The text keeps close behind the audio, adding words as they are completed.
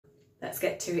let's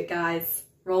get to it, guys.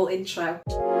 Roll intro.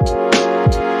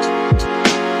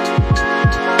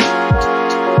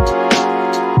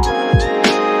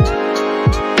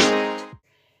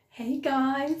 Hey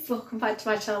guys, welcome back to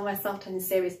my channel, my self-tanning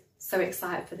series. So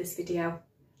excited for this video.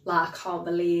 Like, I can't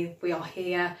believe we are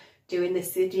here doing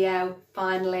this video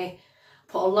finally.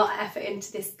 Put a lot of effort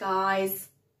into this, guys,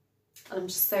 and I'm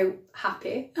just so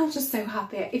happy. I'm just so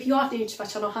happy. If you are new to my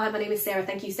channel, hi, my name is Sarah.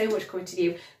 Thank you so much for coming to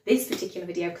view this particular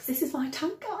video, because this is my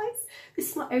tan, guys.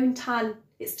 This is my own tan.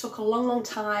 It's took a long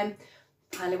time.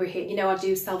 Finally we're here. You know, I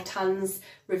do self-tans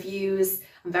reviews.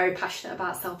 I'm very passionate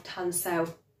about self-tans, so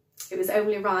it was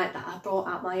only right that I brought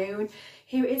out my own.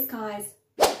 Here it is, guys.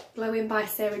 Glowing by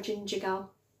SarahGingerGal.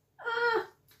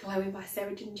 Glowing by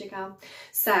SarahGingerGal.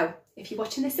 So if you're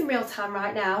watching this in real time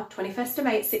right now, 21st of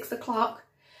May at 6 o'clock,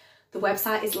 the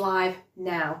website is live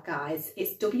now, guys.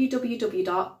 It's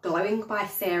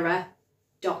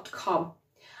www.glowingbysarah.com.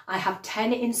 I have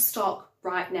 10 in stock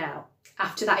right now.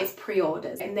 After that, it's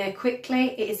pre-orders. In there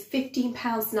quickly, it is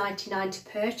 £15.99 to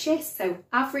purchase. So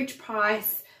average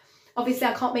price. Obviously,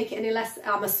 I can't make it any less.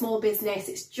 I'm a small business.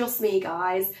 It's just me,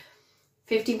 guys.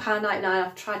 £15.99.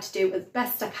 I've tried to do as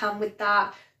best I can with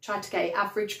that. Tried to get an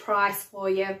average price for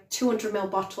you.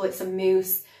 200ml bottle. It's a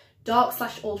mousse.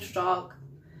 Dark/ultra dark.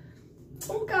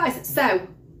 Oh, guys. So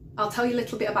I'll tell you a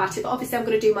little bit about it. But obviously, I'm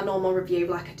going to do my normal review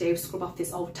like I do. Scrub off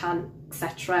this old tan,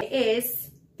 etc. It is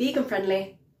vegan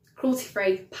friendly, cruelty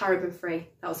free, paraben free.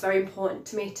 That was very important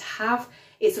to me to have.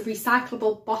 It's a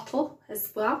recyclable bottle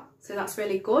as well, so that's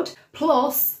really good.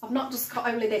 Plus, I've not just got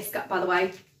only this, by the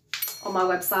way, on my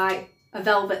website, a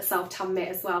velvet self-tan mitt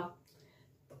as well.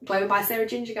 Glowing by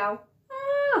SarahGingerGal.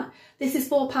 This is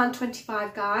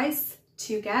 £4.25, guys,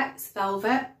 to get. It's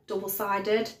velvet,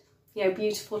 double-sided, you know,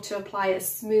 beautiful to apply a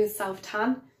smooth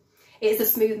self-tan. It is a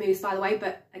smooth mousse, by the way,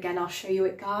 but again, I'll show you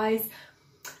it, guys.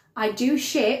 I do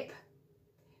ship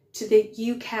to the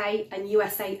UK and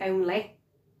USA only.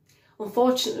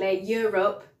 Unfortunately,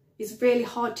 Europe is really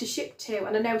hard to ship to,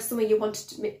 and I know some of you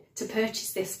wanted to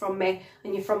purchase this from me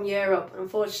and you're from Europe, and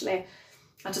unfortunately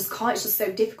I just can't. It's just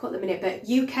so difficult at the minute. But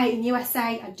UK and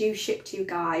USA I do ship to,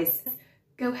 guys.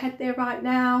 Go ahead there right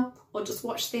now, or just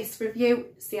watch this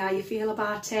review, see how you feel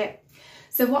about it.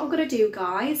 So what I'm going to do,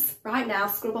 guys, right now,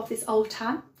 scrub off this old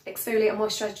tan, exfoliate and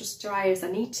moisturise just dry as I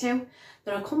need to.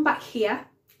 Then I'll come back here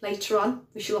later on.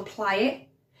 We shall apply it,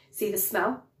 see the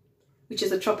smell, which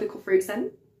is a tropical fruit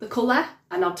scent, the colour,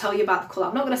 and I'll tell you about the colour.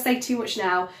 I'm not going to say too much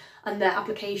now, and the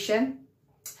application.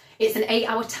 It's an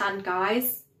 8-hour tan,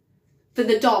 guys, for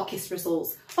the darkest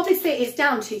results. Obviously, it's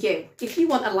down to you. If you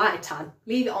want a lighter tan,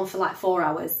 leave it on for like 4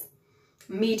 hours.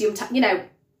 Medium tan, you know,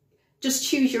 just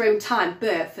choose your own time,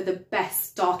 but for the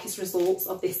best, darkest results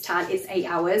of this tan, it's 8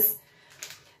 hours.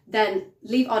 Then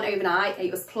leave it on overnight,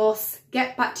 8 hours plus.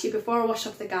 Get back to you before I wash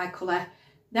off the guide colour.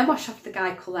 Then wash off the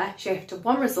guide colour, show you after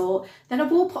one result. Then I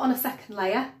will put on a second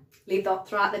layer, leave that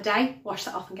throughout the day, wash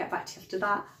that off and get back to you after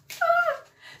that.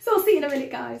 So I'll see you in a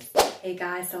minute, guys. Hey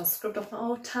guys, so I've scrubbed off my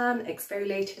old tan,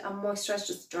 exfoliated and moisturised just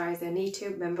as dry as I need to.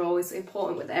 Remember, always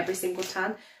important with every single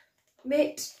tan.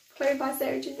 Mitt, Glowing by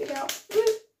SarahGingerGal.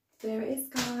 There it is,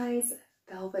 guys.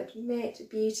 Velvet mitt,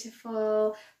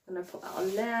 beautiful. I'm going to put that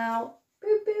on now.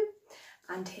 Boop, boop.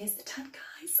 And here's the tan,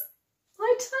 guys.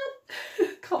 My tan.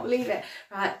 Can't believe it.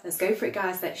 Right, let's go for it,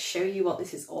 guys. Let's show you what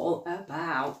this is all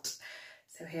about.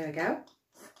 So here we go.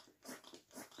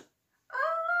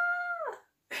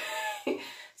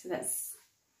 So let's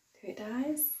do it,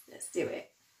 guys. Let's do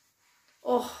it.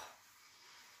 Oh,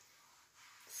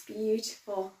 it's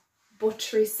beautiful.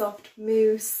 Buttery soft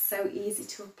mousse, so easy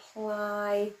to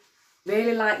apply.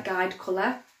 Really light guide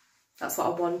colour. That's what I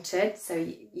wanted. So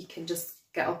you can just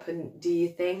get up and do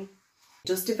your thing.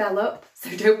 Just develop,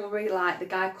 so don't worry, like the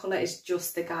guide colour is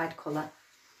just the guide colour.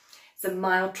 It's a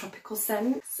mild tropical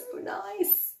scent. So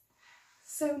nice.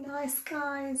 So nice,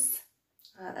 guys.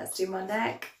 Right, let's do my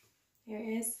neck. Here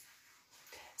it is.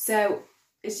 So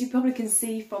as you probably can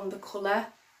see from the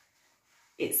colour,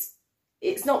 it's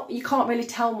not, you can't really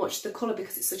tell much the colour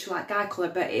because it's such a light guide colour,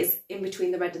 but it is in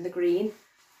between the red and the green.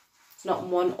 It's not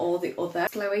one or the other.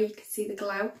 Glowy, you can see the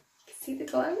glow. You can see the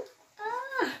glow.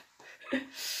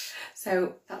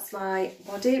 So that's my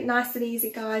body, nice and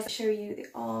easy, guys. I'll show you the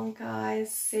arm,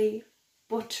 guys. See,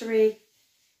 buttery,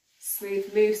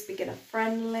 smooth mousse, beginner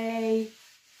friendly.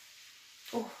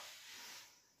 Oh,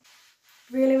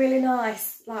 really, really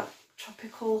nice, like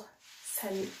tropical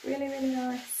scent. Really, really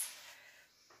nice.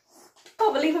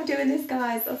 Can't believe I'm doing this,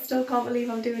 guys. I still can't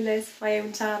believe I'm doing this. My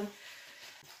own tan.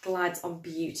 Glides on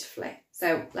beautifully.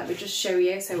 So let me just show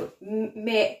you. So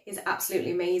mitt is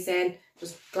absolutely amazing.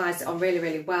 Just glides it on really,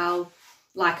 really well.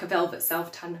 like a velvet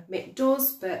self-tan mitt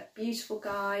does, but beautiful,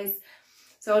 guys.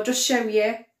 So I'll just show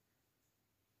you.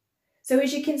 So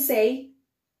as you can see,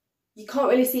 you can't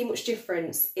really see much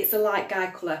difference. It's a light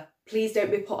guide colour. Please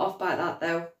don't be put off by that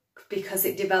though, because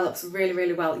it develops really,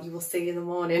 really well. You will see in the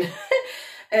morning.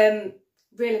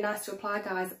 Really nice to apply,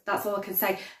 guys. That's all I can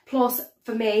say. Plus,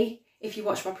 for me, if you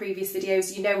watch my previous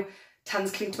videos, you know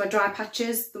tans cling to my dry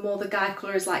patches. The more the guide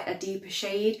colour is like a deeper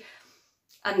shade,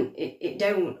 and it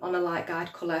don't on a light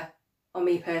guide colour on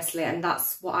me personally, and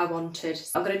that's what I wanted.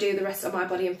 So I'm going to do the rest of my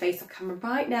body and face on camera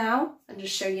right now and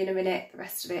just show you in a minute the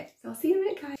rest of it. So I'll see you in a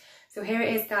minute, guys. So here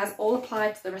it is, guys, all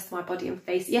applied to the rest of my body and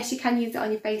face. Yes, you can use it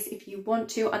on your face if you want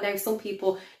to. I know some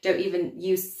people don't even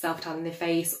use self-tan in their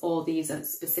face, or they use a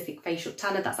specific facial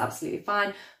tanner. That's absolutely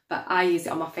fine. But I use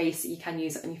it on my face. So you can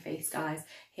use it on your face, guys.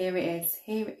 Here it is.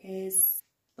 Here it is.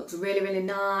 Looks really, really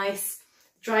nice.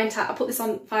 Drying time. I put this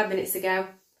on 5 minutes ago,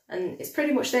 and it's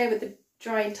pretty much there with the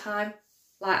drying time.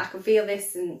 Like, I can feel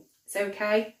this and it's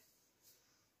okay.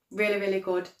 Really, really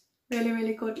good. Really,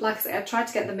 really good. Like I said, I tried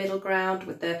to get the middle ground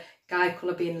with the guide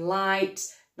colour being light,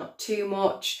 not too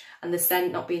much, and the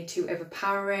scent not being too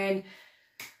overpowering.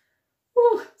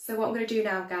 Ooh. So what I'm going to do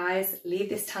now, guys, leave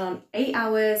this tan on 8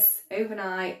 hours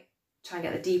overnight, try and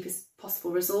get the deepest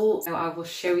possible results. So I will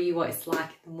show you what it's like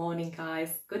in the morning,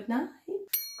 guys. Good night.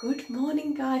 Good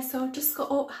morning, guys. So I've just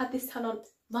got up, had this tan on,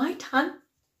 my tan,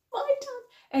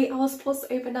 8 hours plus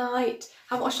overnight.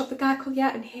 Haven't washed off the guide colour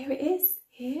yet, and here it is.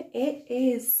 Here it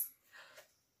is.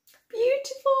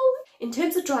 Beautiful. In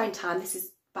terms of drying time, this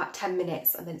is about 10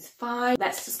 minutes and then it's fine.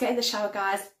 Let's just get in the shower,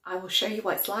 guys. I will show you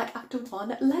what it's like after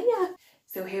one layer.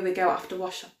 So here we go after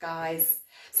wash off, guys.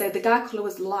 So the guide colour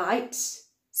was light,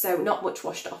 so not much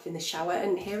washed off in the shower,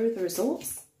 and here are the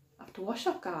results after wash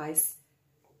off, guys.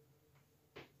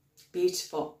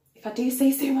 Beautiful. If I do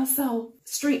say so myself.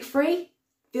 Streak free.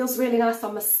 Feels really nice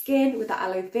on my skin with that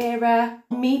aloe vera.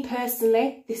 Me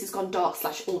personally, this has gone dark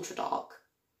 / ultra dark.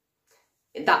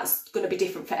 That's going to be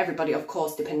different for everybody, of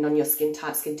course, depending on your skin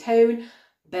type, skin tone.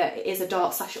 But it is a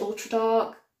dark / ultra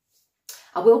dark.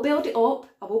 I will build it up.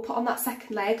 I will put on that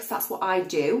second layer because that's what I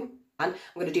do. And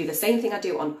I'm going to do the same thing I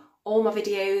do on all my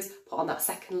videos. Put on that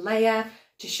second layer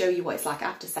to show you what it's like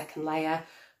after second layer.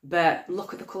 But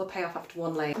look at the colour payoff after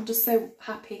one layer. I'm just so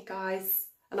happy, guys.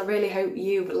 And I really hope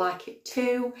you like it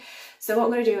too. So what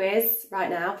I'm going to do is, right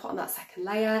now, put on that second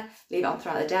layer, leave it on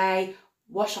throughout the day,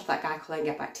 wash off that guide colour and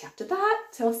get back to you after that.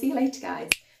 So I'll see you later, guys.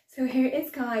 So here it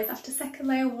is, guys, after second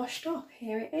layer washed off.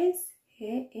 Here it is.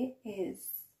 Here it is.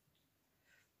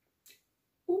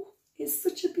 Oh, it's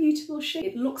such a beautiful shade.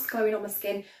 It looks glowing on my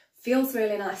skin, feels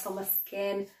really nice on my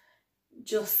skin.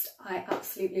 I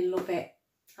absolutely love it.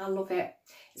 I love it.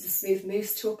 It's a smooth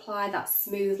mousse to apply, that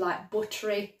smooth, like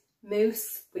buttery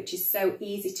mousse, which is so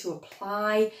easy to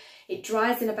apply. It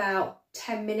dries in about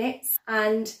 10 minutes,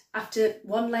 and after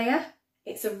one layer,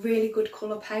 it's a really good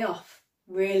colour payoff.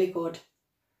 Really good.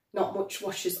 Not much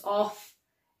washes off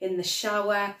in the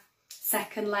shower.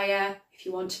 Second layer, if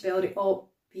you want to build it up,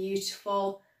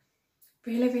 beautiful.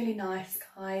 Really, really nice,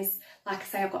 guys. Like I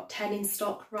say, I've got 10 in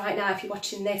stock right now. If you're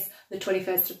watching this the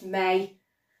 21st of May,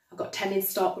 I've got 10 in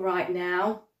stock right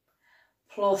now,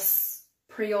 plus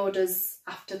pre-orders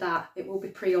after that. It will be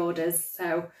pre-orders,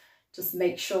 so just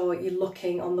make sure you're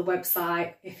looking on the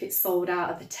website. If it's sold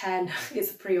out of the 10,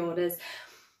 it's pre-orders.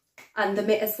 And the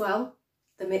mitt as well.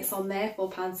 The mitt's on there,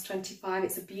 £4.25.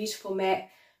 It's a beautiful mitt,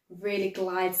 really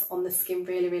glides on the skin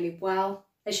really, really well.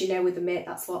 As you know, with the mitt,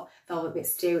 that's what velvet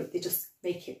mitts do. They just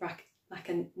make it like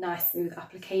a nice smooth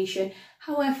application.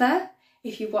 However,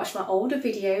 if you watch my older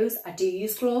videos, I do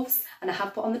use gloves, and I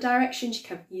have put on the directions you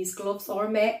can use gloves or a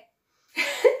mitt.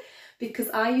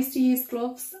 Because I used to use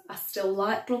gloves. I still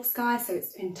like gloves, guys, so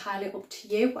it's entirely up to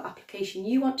you what application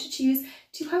you want to choose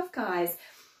to have, guys.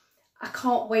 I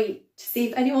can't wait to see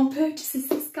if anyone purchases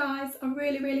this, guys. I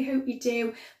really, really hope you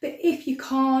do. But if you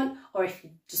can't, or if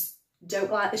you just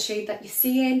don't like the shade that you're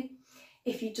seeing,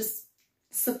 if you just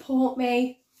support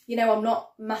me, you know, I'm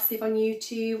not massive on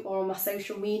YouTube or on my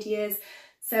social medias,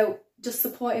 so just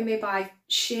supporting me by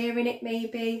sharing it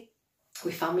maybe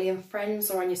with family and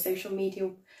friends or on your social media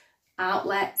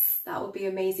outlets, that would be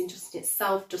amazing just in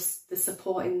itself. Just the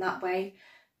support in that way,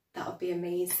 that would be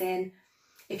amazing.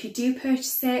 If you do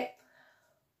purchase it,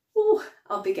 oh,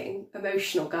 I'll be getting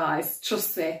emotional, guys,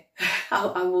 trust me.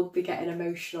 I will be getting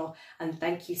emotional, and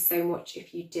thank you so much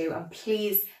if you do. And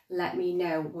please let me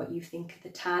know what you think of the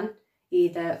tan,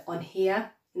 either on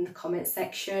here in the comment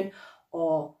section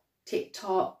or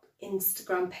TikTok,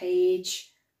 Instagram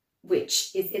page, which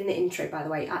is in the intro, by the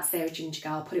way, at SarahGingerGal.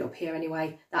 I'll put it up here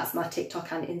anyway. That's my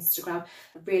TikTok and Instagram.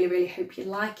 I really, really hope you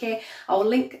like it. I'll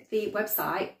link the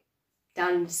website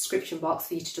down in the description box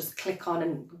for you to just click on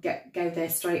and go there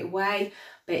straight away.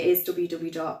 But it is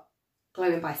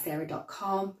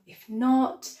www.glowingbysarah.com. If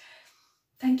not,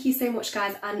 thank you so much,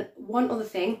 guys. And one other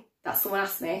thing that someone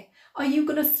asked me, are you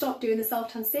going to stop doing the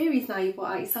self-tan series now you've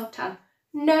brought out your self-tan?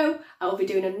 No, I will be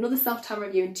doing another self-tan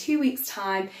review in 2 weeks'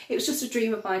 time. It was just a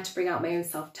dream of mine to bring out my own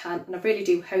self-tan, and I really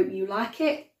do hope you like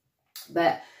it.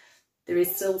 But there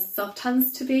is still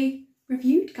self-tans to be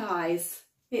reviewed, guys.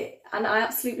 And I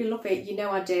absolutely love it. You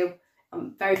know I do.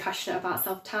 I'm very passionate about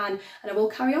self-tan, and I will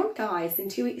carry on, guys, in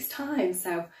 2 weeks' time.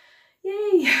 So,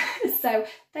 yay! So,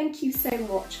 thank you so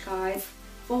much, guys,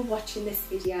 for watching this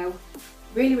video.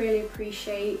 Really, really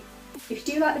appreciate. If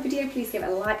you do like the video, please give it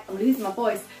a like. I'm losing my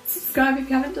voice. Subscribe if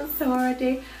you haven't done so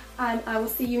already. And I will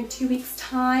see you in 2 weeks'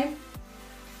 time.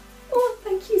 Oh,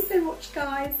 thank you so much,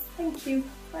 guys. Thank you.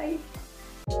 Bye.